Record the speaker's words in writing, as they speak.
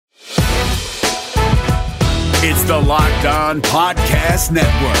It's the Locked On Podcast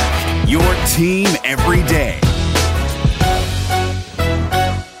Network, your team every day.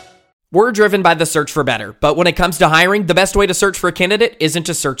 We're driven by the search for better, but when it comes to hiring, the best way to search for a candidate isn't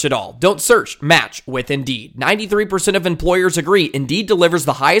to search at all. Don't search, match with Indeed. 93% of employers agree Indeed delivers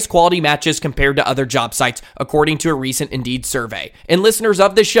the highest quality matches compared to other job sites, according to a recent Indeed survey. And listeners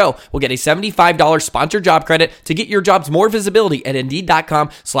of this show will get a $75 sponsored job credit to get your jobs more visibility at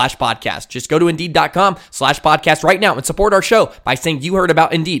Indeed.com/podcast. Just go to Indeed.com/podcast right now and support our show by saying you heard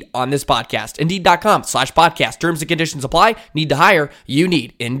about Indeed on this podcast. Indeed.com/podcast. Terms and conditions apply. Need to hire? You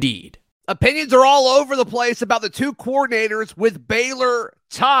need Indeed. Opinions are all over the place about the two coordinators with Baylor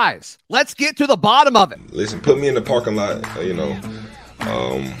ties. Let's get to the bottom of it. Listen, put me in the parking lot,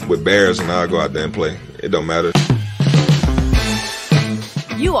 with Bears, and I'll go out there and play. It don't matter.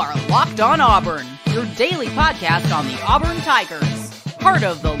 You are Locked On Auburn, your daily podcast on the Auburn Tigers. Part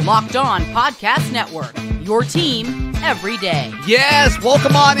of the Locked On Podcast Network, your team every day. Yes,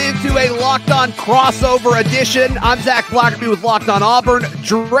 welcome on into a Locked On crossover edition. I'm Zach Blackerby with Locked On Auburn.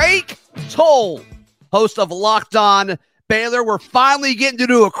 Drake Toll, host of Locked On Baylor. We're finally getting to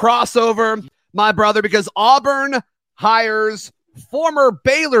do a crossover, my brother, because Auburn hires former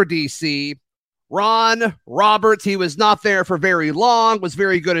Baylor DC, Ron Roberts. He was not there for very long, was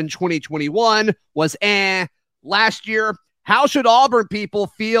very good in 2021, was last year. How should Auburn people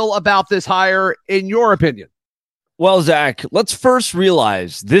feel about this hire, in your opinion? Well, Zach, let's first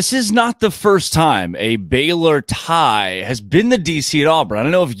realize this is not the first time a Baylor tie has been the DC at Auburn. I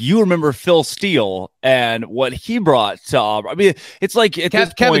don't know if you remember Phil Steele and what he brought to Auburn. I mean, it's like at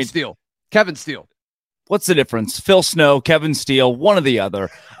this point, Kevin Steele. What's the difference? Phil Snow, Kevin Steele, one or the other.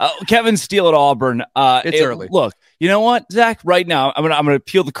 Kevin Steele at Auburn. It's early. Look, you know what, Zach? Right now, I'm gonna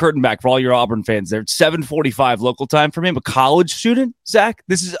peel the curtain back for all your Auburn fans. There, it's 7:45 local time for me. I'm a college student, Zach.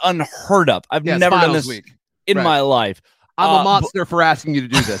 This is unheard of. I've never done this week in my life. I'm a monster for asking you to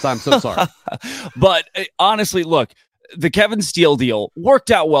do this. I'm so sorry. But honestly, look, the Kevin Steele deal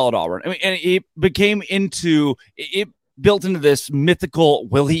worked out well at Auburn. I mean, and it built into this mythical,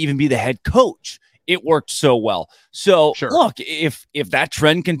 will he even be the head coach? It worked so well. So Look, if that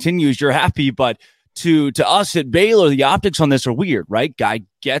trend continues, you're happy. But to us at Baylor, the optics on this are weird, right? Guy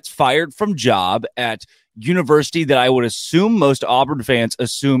gets fired from job at university that I would assume most Auburn fans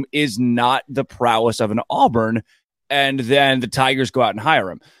assume is not the prowess of an Auburn. And then the Tigers go out and hire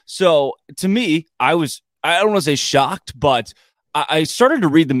him. So to me, I don't want to say shocked, but I started to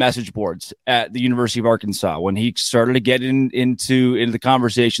read the message boards at the University of Arkansas when he started to get into the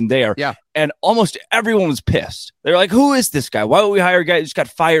conversation there. Yeah. And almost everyone was pissed. They're like, who is this guy? Why would we hire a guy who just got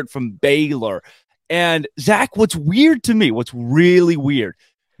fired from Baylor? And Zach, what's weird to me, what's really weird,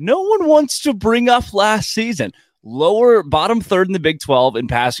 no one wants to bring up last season. Bottom third in the Big 12 in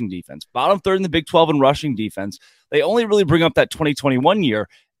passing defense, bottom third in the Big 12 in rushing defense. They only really bring up that 2021 year.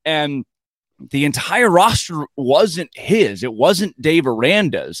 And the entire roster wasn't his. It wasn't Dave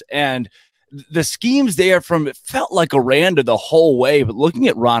Aranda's. And the schemes there it felt like Aranda the whole way. But looking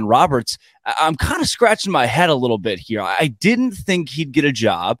at Ron Roberts, I'm kind of scratching my head a little bit here. I didn't think he'd get a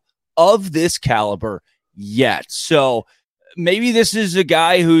job of this caliber yet. So maybe this is a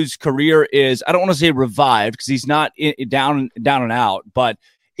guy whose career is, I don't want to say revived because he's not down and out, but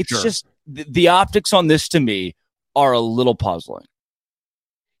it's just the optics on this to me are a little puzzling.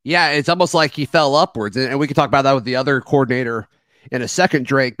 Yeah, it's almost like he fell upwards, and we can talk about that with the other coordinator in a second,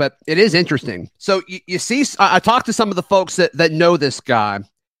 Drake, but it is interesting. So you see, I talked to some of the folks that know this guy,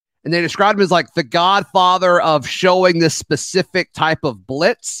 and they described him as like the godfather of showing this specific type of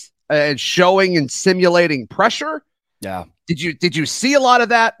blitz and showing and simulating pressure. Yeah. Did you see a lot of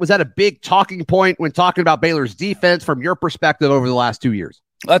that? Was that a big talking point when talking about Baylor's defense from your perspective over the last 2 years?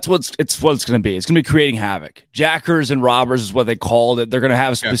 That's what it's going to be. It's going to be creating havoc. Jackers and robbers is what they called it. They're going to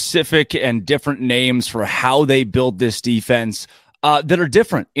have specific and different names for how they build this defense that are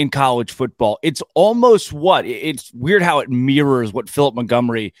different in college football. It's almost it's weird how it mirrors what Philip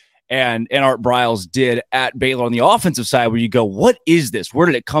Montgomery and Art Briles did at Baylor on the offensive side, where you go, what is this? Where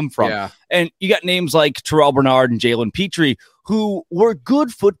did it come from? Yeah. And you got names like Terrell Bernard and Jalen Petrie, who were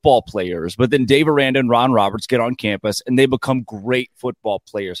good football players, but then Dave Aranda and Ron Roberts get on campus and they become great football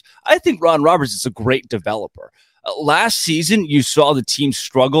players. I think Ron Roberts is a great developer. Last season, you saw the team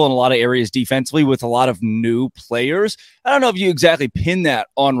struggle in a lot of areas defensively with a lot of new players. I don't know if you exactly pin that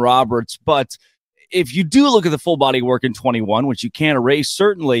on Roberts, but if you do look at the full body work in 21, which you can't erase,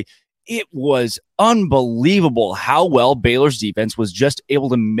 certainly, it was unbelievable how well Baylor's defense was just able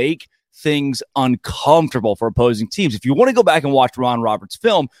to make things uncomfortable for opposing teams. If you want to go back and watch Ron Roberts'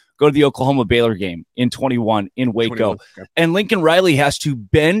 film, go to the Oklahoma Baylor game in 21 in Waco. 21, okay. And Lincoln Riley has to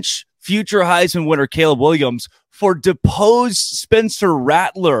bench future Heisman winner Caleb Williams for deposed Spencer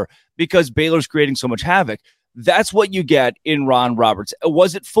Rattler because Baylor's creating so much havoc. That's what you get in Ron Roberts.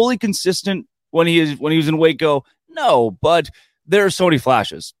 Was it fully consistent when he was in Waco? No, but there are so many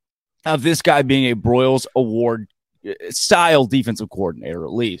flashes of this guy being a Broyles Award style defensive coordinator,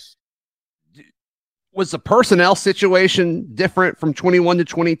 at least. Was the personnel situation different from 21 to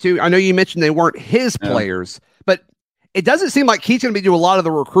 22? I know you mentioned they weren't his players, but it doesn't seem like he's going to be doing a lot of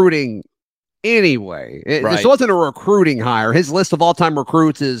the recruiting anyway. This wasn't a recruiting hire. His list of all-time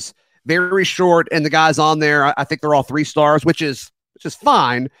recruits is very short, and the guys on there, I think they're all 3 stars, which is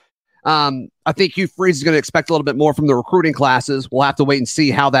fine. I think Hugh Freeze is going to expect a little bit more from the recruiting classes. We'll have to wait and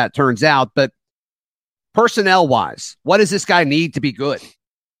see how that turns out. But personnel-wise, what does this guy need to be good?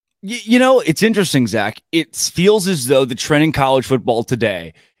 You know, it's interesting, Zach. It feels as though the trend in college football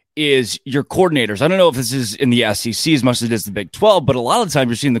today is your coordinators. I don't know if this is in the SEC as much as it is the Big 12, but a lot of the time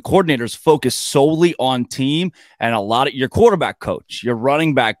you're seeing the coordinators focus solely on team, and a lot of your quarterback coach, your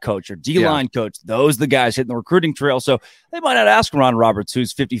running back coach, your D-line coach, those are the guys hitting the recruiting trail. So they might not ask Ron Roberts,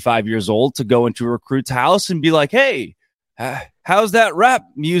 who's 55 years old, to go into a recruit's house and be like, hey, how's that rap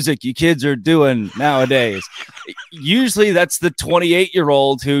music you kids are doing nowadays? Usually that's the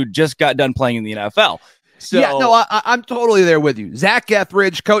 28-year-old who just got done playing in the NFL. So, yeah, no, I'm totally there with you. Zach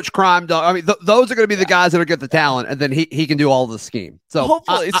Etheridge, Coach Crime Dog. I mean, those are going to be the guys that are get the talent, and then he can do all the scheme. So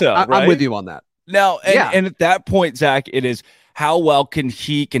hopefully, right? I'm with you on that. Now, and at that point, Zach, it is how well can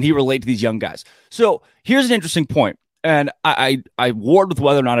he relate to these young guys? So here's an interesting point, and I warred with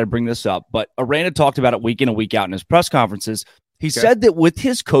whether or not I'd bring this up, but Aranda talked about it week in and week out in his press conferences. He said that with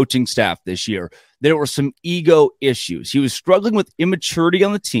his coaching staff this year, there were some ego issues. He was struggling with immaturity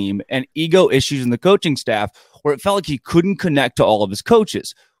on the team and ego issues in the coaching staff where it felt like he couldn't connect to all of his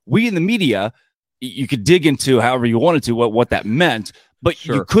coaches. We in the media, you could dig into however you wanted to what that meant, but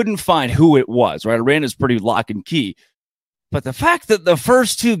you couldn't find who it was, right? Aranda's pretty lock and key. But the fact that the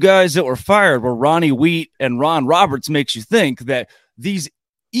first 2 guys that were fired were Ronnie Wheat and Ron Roberts makes you think that these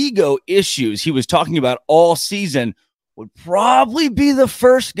ego issues he was talking about all season would probably be the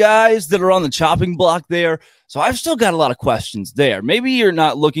first guys that are on the chopping block there. So I've still got a lot of questions there. Maybe you're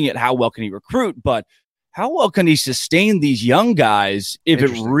not looking at how well can he recruit, but how well can he sustain these young guys if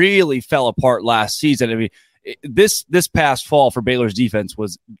it really fell apart last season? I mean, this past fall for Baylor's defense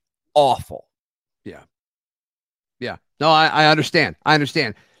was awful. Yeah. No, I understand.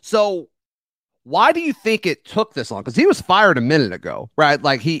 So why do you think it took this long? Because he was fired a minute ago, right?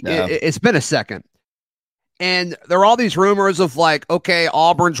 Like it's been a second. And there are all these rumors of like, okay,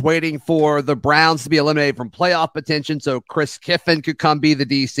 Auburn's waiting for the Browns to be eliminated from playoff contention so Chris Kiffin could come be the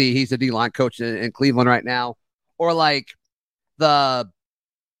DC. He's the D-line coach in Cleveland right now. Or like the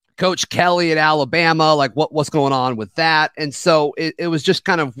Coach Kelly at Alabama, like what's going on with that? And so it was just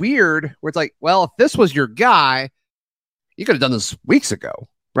kind of weird where it's like, well, if this was your guy, you could have done this weeks ago,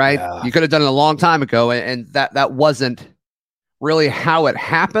 right? Yeah. You could have done it a long time ago, and that wasn't really how it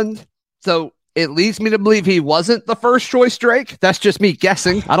happened. So it leads me to believe he wasn't the first choice Drake. That's just me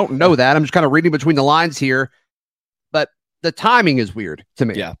guessing. I don't know that. I'm just kind of reading between the lines here. But the timing is weird to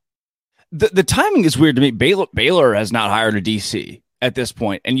me. Yeah. The timing is weird to me. Baylor has not hired a DC at this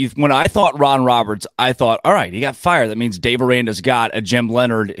point. And when I thought Ron Roberts, I thought, all right, he got fired. That means Dave Aranda's got a Jim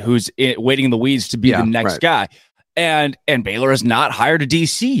Leonard who's waiting in the weeds to be the next guy. And Baylor has not hired a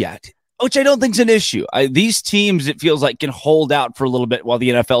DC yet, which I don't think is an issue. These teams, it feels like, can hold out for a little bit while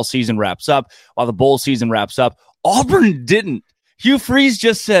the NFL season wraps up, while the bowl season wraps up. Auburn didn't. Hugh Freeze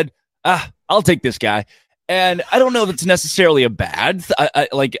just said, I'll take this guy. And I don't know if it's necessarily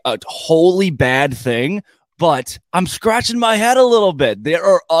like a wholly bad thing, but I'm scratching my head a little bit. There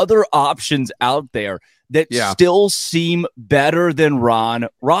are other options out there that still seem better than Ron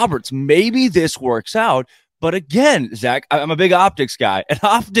Roberts. Maybe this works out. But again, Zach, I'm a big optics guy, and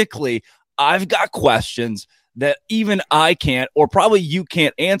optically, I've got questions that even I can't, or probably you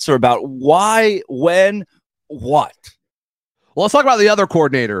can't answer about why, when, what. Well, let's talk about the other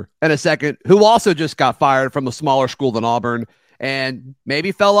coordinator in a second, who also just got fired from a smaller school than Auburn and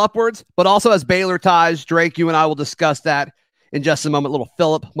maybe fell upwards, but also has Baylor ties. Drake, you and I will discuss that in just a moment. Little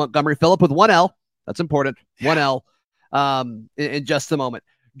Philip, Montgomery Philip with 1 L. That's important. 1 L in just a moment.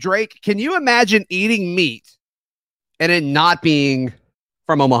 Drake, can you imagine eating meat and it not being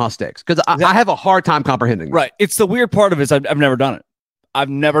from Omaha Steaks? Because I have a hard time comprehending that. Right. It's the weird part of it is I've never done it. I've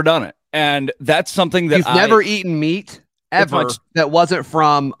never done it. And that's something that You've never eaten meat ever that wasn't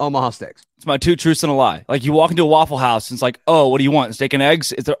from Omaha Steaks. It's my 2 truths and a lie. Like you walk into a Waffle House and it's like, oh, what do you want? Steak and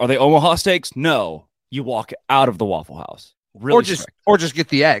eggs? Are they Omaha Steaks? No. You walk out of the Waffle House. Really or just get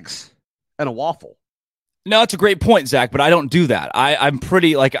the eggs and a waffle. No, it's a great point, Zach, but I don't do that. I'm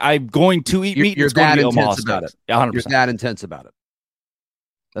pretty, I'm going to eat meat. You're that intense about it. Yeah, 100%. You're that intense about it.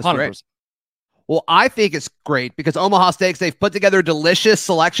 That's 100%. Great. Well, I think it's great because Omaha Steaks, they've put together a delicious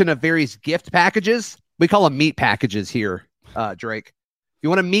selection of various gift packages. We call them meat packages here, Drake. If you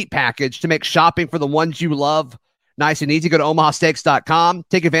want a meat package to make shopping for the ones you love nice and easy, go to omahasteaks.com.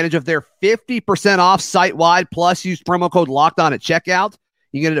 Take advantage of their 50% off site-wide, plus use promo code LOCKEDON at checkout.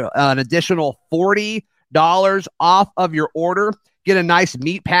 You get an additional $40 off of your order. Get a nice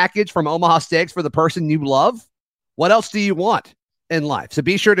meat package from Omaha Steaks for the person you love. What else do you want in life? So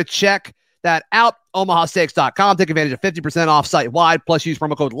be sure to check that out. omahasteaks.com. Take advantage of 50% off site-wide, plus use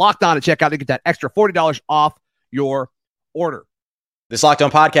promo code LOCKEDON at checkout to get that extra $40 off your order. This Locked On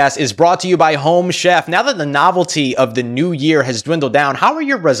podcast is brought to you by Home Chef. Now that the novelty of the new year has dwindled down, how are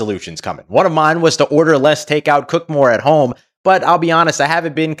your resolutions coming? One of mine was to order less takeout, cook more at home, but I'll be honest, I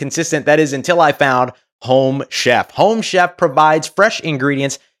haven't been consistent. That is until I found Home Chef. Home Chef provides fresh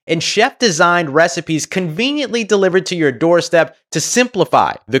ingredients and chef-designed recipes conveniently delivered to your doorstep to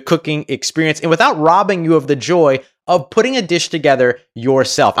simplify the cooking experience and without robbing you of the joy of putting a dish together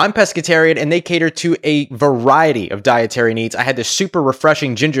yourself. I'm pescatarian and they cater to a variety of dietary needs. I had this super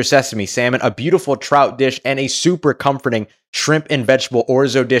refreshing ginger sesame salmon, a beautiful trout dish, and a super comforting shrimp and vegetable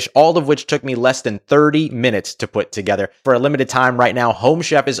orzo dish, all of which took me less than 30 minutes to put together. For a limited time right now, Home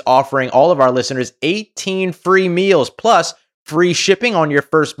Chef is offering all of our listeners 18 free meals plus free shipping on your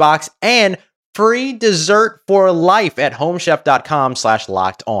first box and free dessert for life at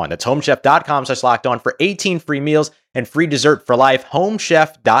homechef.com/lockedon. That's homechef.com/lockedon for 18 free meals and free dessert for life.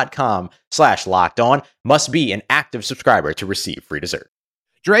 Homechef.com/lockedon. Must be an active subscriber to receive free dessert.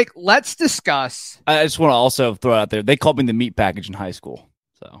 Drake, let's discuss. I just want to also throw out there, they called me the meat package in high school.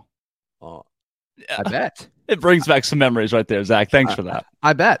 So, I bet. It brings back some memories right there, Zach. Thanks for that.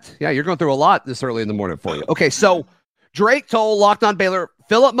 I bet. Yeah, you're going through a lot this early in the morning for you. Okay, so Drake told Locked On Baylor,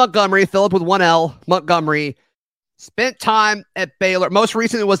 Philip Montgomery, Philip with one L, Montgomery, spent time at Baylor. Most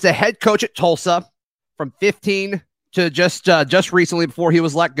recently was the head coach at Tulsa from 15 to just recently before he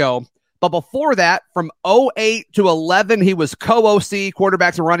was let go. But before that, from 08 to 11, he was co-OC,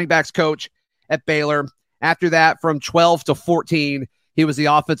 quarterbacks and running backs coach at Baylor. After that, from 12 to 14, he was the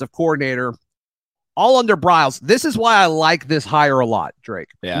offensive coordinator, all under Briles. This is why I like this hire a lot, Drake.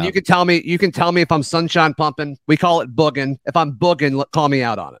 Yeah. And you can tell me if I'm sunshine pumping. We call it booging. If I'm booging, call me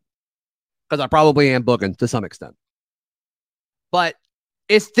out on it, because I probably am booging to some extent. But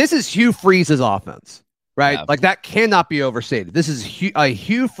this is Hugh Freeze's offense, right? Yeah. Like, that cannot be overstated. This is a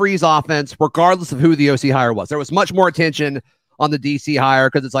Hugh Freeze offense, regardless of who the OC hire was. There was much more attention on the DC hire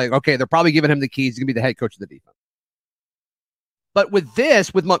because it's like, okay, they're probably giving him the keys. He's going to be the head coach of the defense. But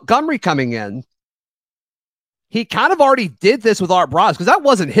with Montgomery coming in, he kind of already did this with Art Briles, because that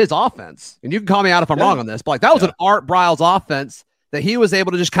wasn't his offense. And you can call me out if I'm wrong on this, but that was an Art Briles offense that he was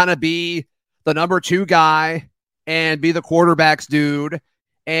able to just kind of be the number 2 guy and be the quarterback's dude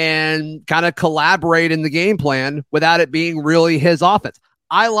and kind of collaborate in the game plan without it being really his offense.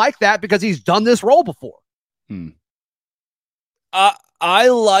 I like that because he's done this role before. I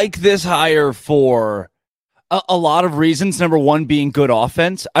like this hire for a lot of reasons. Number one being good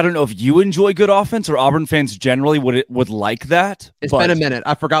offense. I don't know if you enjoy good offense or Auburn fans generally would like that. It's been a minute.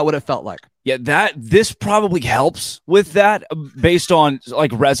 I forgot what it felt like. Yeah, this probably helps with that based on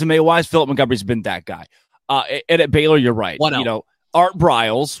like resume wise. Philip Montgomery's been that guy. And at Baylor, you're right. Art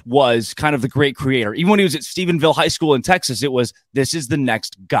Briles was kind of the great creator. Even when he was at Stephenville High School in Texas, it was, this is the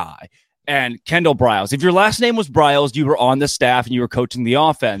next guy. And Kendall Briles, if your last name was Briles, you were on the staff and you were coaching the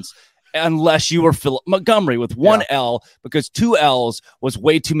offense. Unless you were Philip Montgomery with one L, because 2 L's was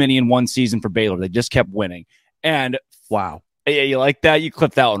way too many in one season for Baylor. They just kept winning. And wow. Yeah, you like that? You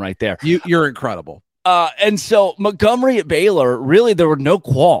clipped that one right there. You're incredible. And so Montgomery at Baylor, really, there were no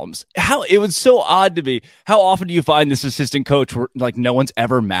qualms. It was so odd to me. How often do you find this assistant coach where like no one's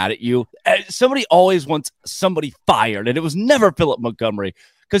ever mad at you? Somebody always wants somebody fired, and it was never Philip Montgomery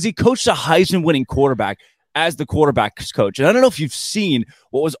because he coached a Heisman-winning quarterback as the quarterback's coach. And I don't know if you've seen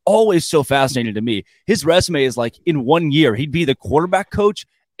what was always so fascinating to me. His resume is like in 1 year, he'd be the quarterback coach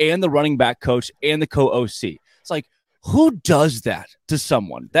and the running back coach and the co-OC. It's like, who does that to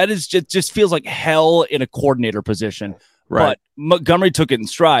someone? That is just feels like hell in a coordinator position. Right. But Montgomery took it in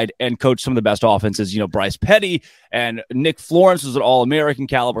stride and coached some of the best offenses. Bryce Petty and Nick Florence was an All-American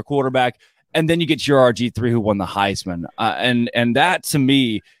caliber quarterback. And then you get your RG3 who won the Heisman. And that to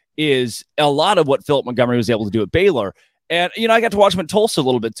me is a lot of what Philip Montgomery was able to do at Baylor. And, I got to watch him at Tulsa a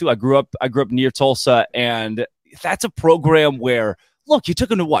little bit too. I grew up near Tulsa, and that's a program where, look, you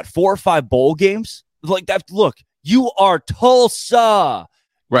took him to 4 or 5 bowl games? Like that. Look, you are Tulsa.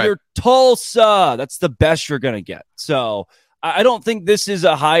 Right. You're Tulsa. That's the best you're going to get. So I don't think this is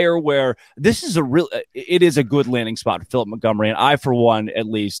a hire where this is it is a good landing spot for Philip Montgomery. And I, for one, at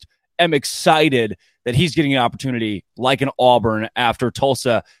least, am excited that he's getting an opportunity like an Auburn after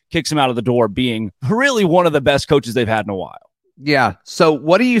Tulsa kicks him out of the door, being really one of the best coaches they've had in a while. Yeah. So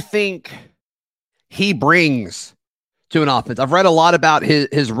what do you think he brings to an offense? I've read a lot about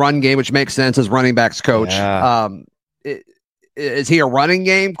his run game, which makes sense as running backs coach. Yeah. Is he a running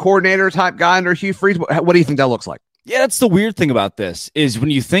game coordinator type guy under Hugh Freeze? What do you think that looks like? Yeah, that's the weird thing about this is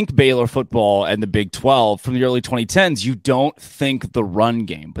when you think Baylor football and the Big 12 from the early 2010s, you don't think the run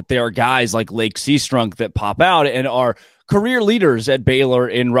game, but there are guys like Lake Seastrunk that pop out and are career leaders at Baylor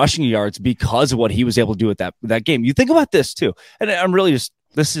in rushing yards because of what he was able to do with that game. You think about this too. And I'm really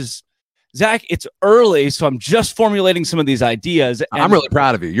this is Zach, it's early, so I'm just formulating some of these ideas. I'm really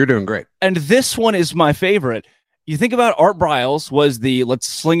proud of you. You're doing great. And this one is my favorite. You think about Art Briles was the let's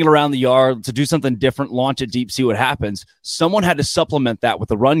sling it around the yard to do something different, launch it deep, see what happens. Someone had to supplement that with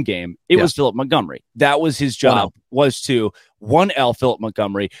the run game. It was Philip Montgomery. That was his job, was to 1L Philip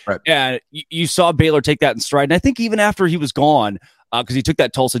Montgomery. Right. And you saw Baylor take that in stride. And I think even after he was gone, because he took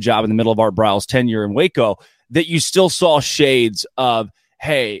that Tulsa job in the middle of Art Briles' tenure in Waco, that you still saw shades of,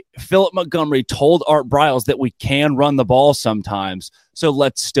 hey, Philip Montgomery told Art Briles that we can run the ball sometimes, so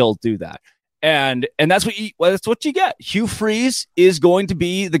let's still do that. And that's what you get. Hugh Freeze is going to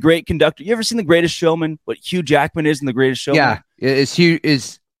be the great conductor. You ever seen The Greatest Showman? What Hugh Jackman is in The Greatest Showman? Yeah, is Hugh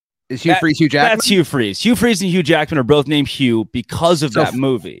Freeze Hugh Jackman? That's Hugh Freeze. Hugh Freeze and Hugh Jackman are both named Hugh because of that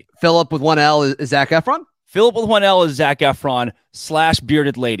movie. Philip with 1L is Zac Efron? Philip with 1L is Zac Efron /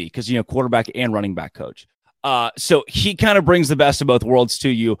 bearded lady because, quarterback and running back coach. So he kind of brings the best of both worlds to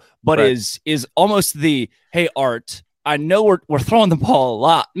you, but is almost the, hey, Art, I know we're throwing the ball a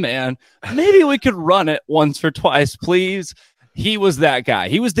lot, man. Maybe we could run it once or twice, please. He was that guy.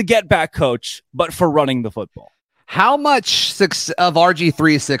 He was the get back coach, but for running the football. How much of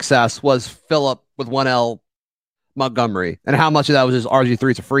RG3's success was Philip with 1L Montgomery, and how much of that was just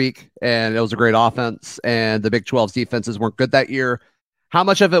RG3's a freak and it was a great offense and the Big 12's defenses weren't good that year? How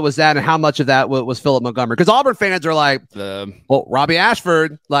much of it was that, and how much of that was Philip Montgomery? Because Auburn fans are like, well, Robbie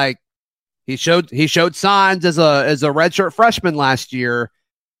Ashford, like he showed signs as a redshirt freshman last year.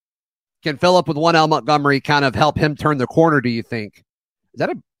 Can Philip with 1L Montgomery kind of help him turn the corner? Do you think? Is that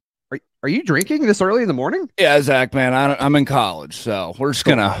are you drinking this early in the morning? Yeah, Zach, man, I'm in college, so we're just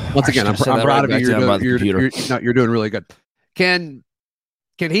gonna. Once again, I'm proud of you. You're doing really good. Can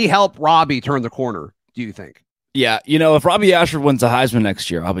he help Robbie turn the corner? Do you think? Yeah, if Robbie Ashford wins the Heisman next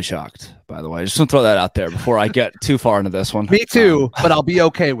year, I'll be shocked, by the way. Just want to throw that out there before I get too far into this one. Me too, but I'll be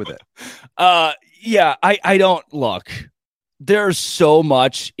okay with it. Yeah, I don't look. There's so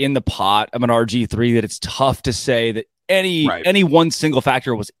much in the pot of an RG3 that it's tough to say that any one single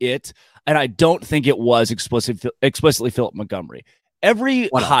factor was it, and I don't think it was explicitly Philip Montgomery. Every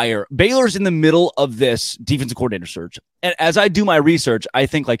hire, Baylor's in the middle of this defensive coordinator search, and as I do my research, I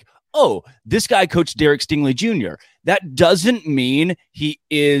think like, oh, this guy coached Derek Stingley Jr. That doesn't mean he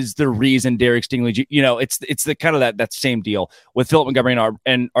is the reason Derek Stingley Jr. It's the kind of that same deal with Philip Montgomery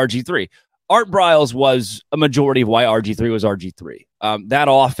and RG3. Art Briles was a majority of why RG3 was RG3. That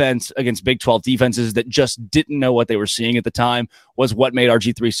offense against Big 12 defenses that just didn't know what they were seeing at the time was what made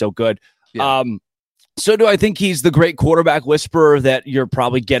RG3 so good. Yeah. So do I think he's the great quarterback whisperer that you're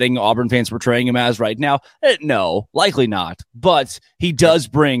probably getting Auburn fans portraying him as right now? No, likely not. But he does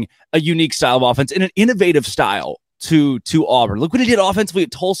bring a unique style of offense and an innovative style to Auburn. Look what he did offensively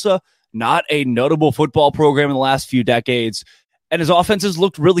at Tulsa, not a notable football program in the last few decades. And his offenses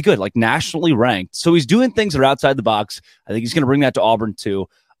looked really good, like nationally ranked. So he's doing things that are outside the box. I think he's going to bring that to Auburn too.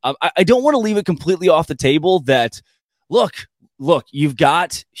 I don't want to leave it completely off the table that, look, you've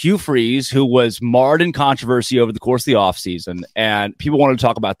got Hugh Freeze, who was marred in controversy over the course of the offseason, and people wanted to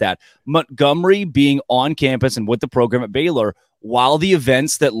talk about that. Montgomery being on campus and with the program at Baylor while the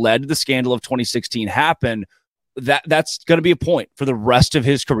events that led to the scandal of 2016 happened, that's going to be a point for the rest of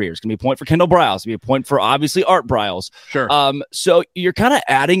his career. It's going to be a point for Kendall Briles. It's going to be a point for, obviously, Art Briles. Sure. So you're kind of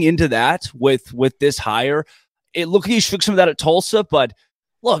adding into that with this hire. It looked like he shook some of that at Tulsa, but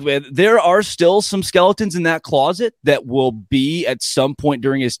look, man, there are still some skeletons in that closet that will be at some point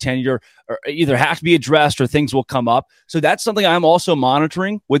during his tenure or either have to be addressed or things will come up. So that's something I'm also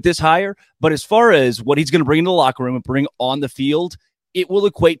monitoring with this hire. But as far as what he's going to bring into the locker room and bring on the field, it will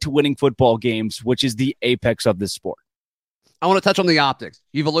equate to winning football games, which is the apex of this sport. I want to touch on the optics.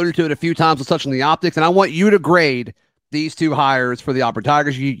 You've alluded to it a few times. Let's touch on the optics, and I want you to grade these two hires for the Auburn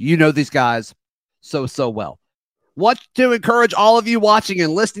Tigers. You know these guys so well. Want to encourage all of you watching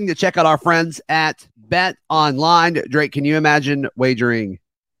and listening to check out our friends at Bet Online. Drake, can you imagine wagering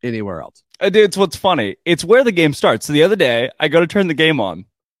anywhere else. It's what's funny. It's where the game starts. So the other day, I go to turn the game on.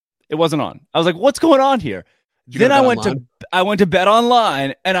 It wasn't on. I was like, what's going on here? Then I went to Bet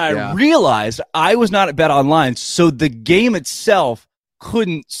Online, and I realized I was not at Bet Online, so the game itself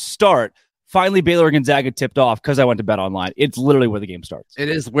couldn't start. Finally, Baylor and Gonzaga tipped off because I went to Bet Online. It's literally where the game starts. It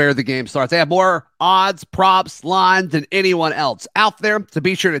is where the game starts. They have more odds, props, lines than anyone else out there. So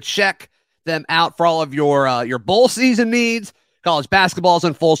be sure to check them out for all of your bowl season needs. College basketball is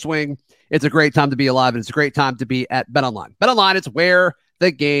in full swing. It's a great time to be alive, and it's a great time to be at Bet Online. Bet Online is where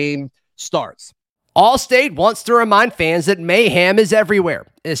the game starts. Allstate wants to remind fans that mayhem is everywhere,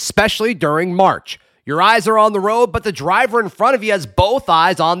 especially during March. Your eyes are on the road, but the driver in front of you has both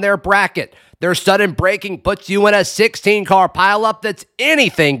eyes on their bracket. Their sudden braking puts you in a 16-car pileup that's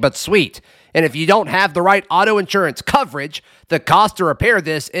anything but sweet. And if you don't have the right auto insurance coverage, the cost to repair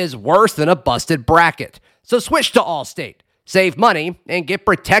this is worse than a busted bracket. So switch to Allstate. Save money and get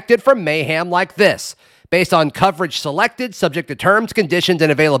protected from mayhem like this. Based on coverage selected, subject to terms, conditions,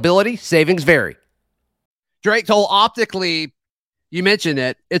 and availability, savings vary. Drake Toll, optically, you mentioned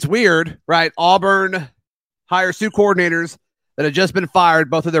it. It's weird, right? Auburn hires 2 coordinators that had just been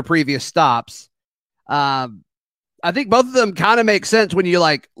fired, both of their previous stops. I think both of them kind of make sense when you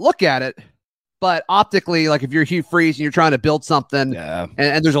look at it. But optically, if you're Hugh Freeze and you're trying to build something,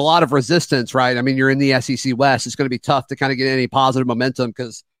 and there's a lot of resistance, right? I mean, you're in the SEC West. It's going to be tough to kind of get any positive momentum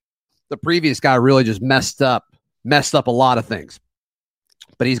because the previous guy really just messed up a lot of things.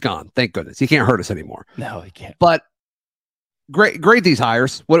 But he's gone. Thank goodness. He can't hurt us anymore. No, he can't. But great these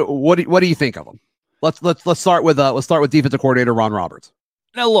hires. What do you think of them? Let's start with defensive coordinator Ron Roberts.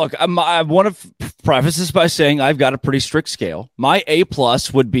 Now, look, I want to preface this by saying I've got a pretty strict scale. My A+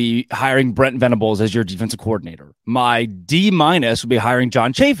 would be hiring Brent Venables as your defensive coordinator. My D- would be hiring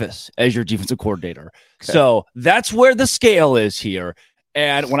John Chaffetz as your defensive coordinator. Okay. So that's where the scale is here.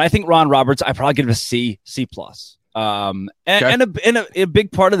 And when I think Ron Roberts, I probably give him a C+. And a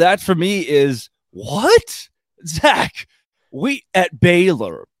big part of that for me is what? Zach, we at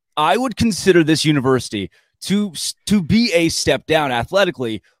Baylor, I would consider this university to be a step down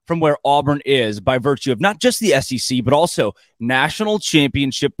athletically from where Auburn is by virtue of not just the SEC, but also national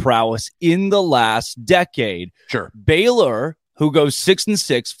championship prowess in the last decade. Sure. Baylor, who goes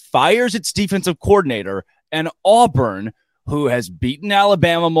 6-6, fires its defensive coordinator, and Auburn, who has beaten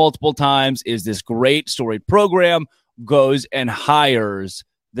Alabama multiple times, is this great storied program, goes and hires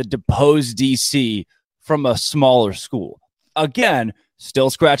the deposed DC from a smaller school. Again, still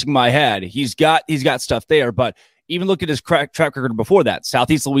scratching my head. He's got stuff there, but even look at his track record before that.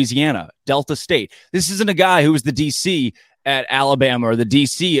 Southeast Louisiana, Delta State. This isn't a guy who was the DC at Alabama or the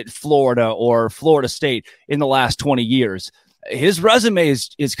DC at Florida or Florida State in the last 20 years. His resume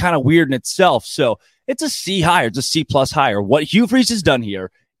is kind of weird in itself. So it's a C hire. It's a C+ hire. What Hugh Freeze has done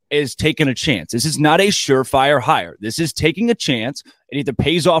here is taking a chance. This is not a surefire hire. This is taking a chance. It either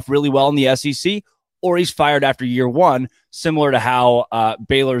pays off really well in the SEC or he's fired after year one, similar to how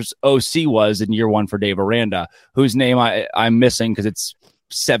Baylor's OC was in year one for Dave Aranda, whose name I'm missing because it's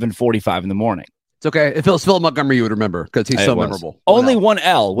 7:45 in the morning. It's okay. If it was Philip Montgomery, you would remember because he's so memorable. Only one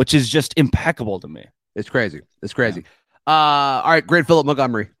L, which is just impeccable to me. It's crazy. All right, great Philip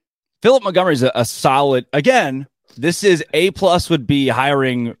Montgomery. Philip Montgomery is a solid, again, this is A+ would be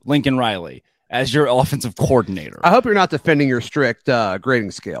hiring Lincoln Riley as your offensive coordinator. I hope you're not defending your strict grading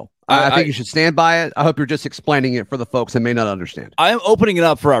scale. I think you should stand by it. I hope you're just explaining it for the folks that may not understand. I'm opening it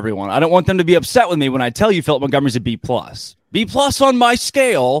up for everyone. I don't want them to be upset with me when I tell you Philip Montgomery's a B+. B+ on my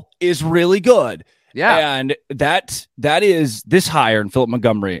scale is really good. Yeah. And that is this hire in Philip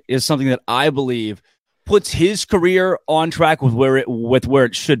Montgomery is something that I believe puts his career on track with where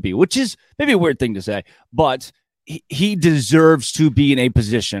it should be, which is maybe a weird thing to say, but he deserves to be in a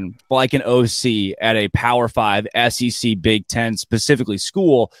position like an OC at a Power 5 SEC Big Ten specifically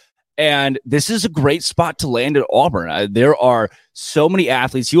school. And this is a great spot to land at Auburn. There are so many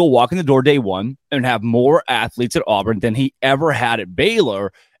athletes. He will walk in the door day one and have more athletes at Auburn than he ever had at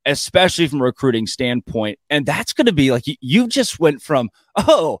Baylor, especially from a recruiting standpoint. And that's going to be like, you just went from,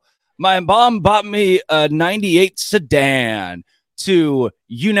 my mom bought me a 98 sedan to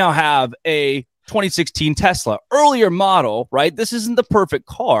you now have a 2016 Tesla, earlier model, right? This isn't the perfect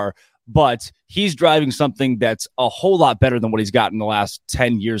car, but he's driving something that's a whole lot better than what he's got in the last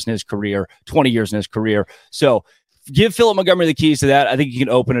 10 years in his career, 20 years in his career. So give Philip Montgomery the keys to that. I think you can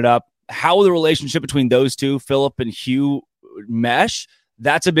open it up. How the relationship between those two, Philip and Hugh, mesh,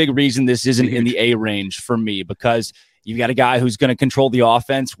 that's a big reason this isn't in the A range for me, because you've got a guy who's going to control the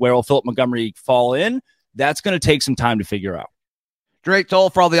offense. Where will Philip Montgomery fall in? That's going to take some time to figure out. Drake Toll,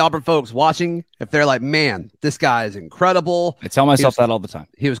 for all the Auburn folks watching, if they're like, man, this guy is incredible. I tell myself that all the time.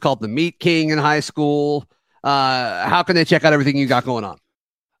 He was called the Meat King in high school. How can they check out everything you got going on?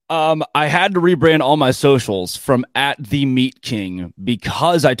 I had to rebrand all my socials from @TheMeatKing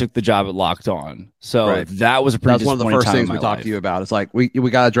because I took the job at Locked On. So that was a pretty. That's one of the first things we talked to you about. It's like we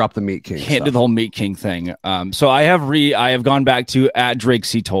got to drop the Meat King. Can't do the whole Meat King thing. So I have gone back to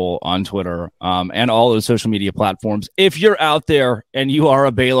 @DrakeCToll on Twitter, and all those social media platforms. If you're out there and you are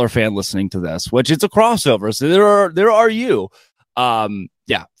a Baylor fan listening to this, which it's a crossover, so there are you.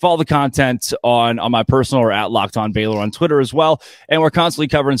 Follow the content on my personal or @LockedOnBaylor on Twitter as well. And we're constantly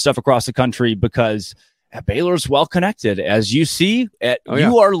covering stuff across the country because Baylor's well connected. As you see,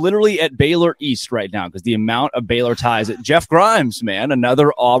 you are literally at Baylor East right now because the amount of Baylor ties at Jeff Grimes, man,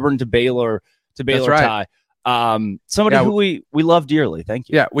 another Auburn to Baylor tie. Somebody who we love dearly. Thank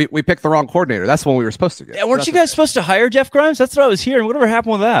you. Yeah, we picked the wrong coordinator. That's when we were supposed to get. Yeah, weren't you guys supposed to hire Jeff Grimes? That's what I was hearing. Whatever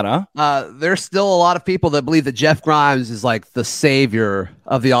happened with that, huh? There's still a lot of people that believe that Jeff Grimes is like the savior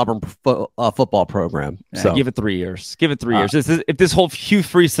of the Auburn football program. So give it 3 years. Give it 3 years. If this whole Hugh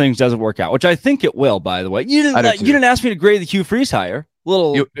Freeze thing doesn't work out, which I think it will, by the way. You didn't ask me to grade the Hugh Freeze hire.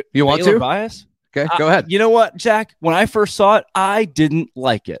 You want Baylor to? Bias? Okay, go ahead. You know what, Jack? When I first saw it, I didn't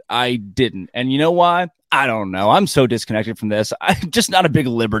like it. I didn't. And you know why? I don't know. I'm so disconnected from this. I'm just not a big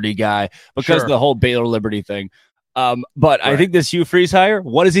Liberty guy because of the whole Baylor Liberty thing. But I think this Hugh Freeze hire,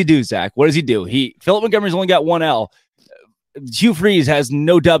 what does he do, Zach? What does he do? Philip Montgomery's only got one L. Hugh Freeze has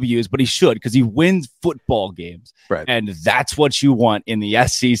no W's, but he should because he wins football games. Right. And that's what you want in the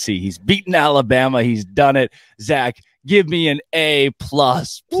SEC. He's beaten Alabama. He's done it. Zach, give me an A++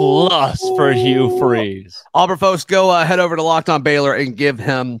 for Hugh Freeze. Auburn folks, go head over to Locked On Baylor and give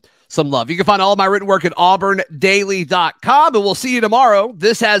him some love. You can find all of my written work at auburndaily.com, and we'll see you tomorrow.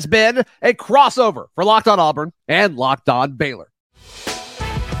 This has been a crossover for Locked On Auburn and Locked On Baylor.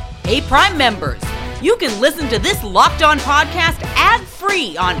 Hey, Prime members, you can listen to this Locked On podcast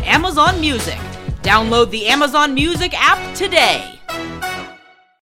ad-free on Amazon Music. Download the Amazon Music app today.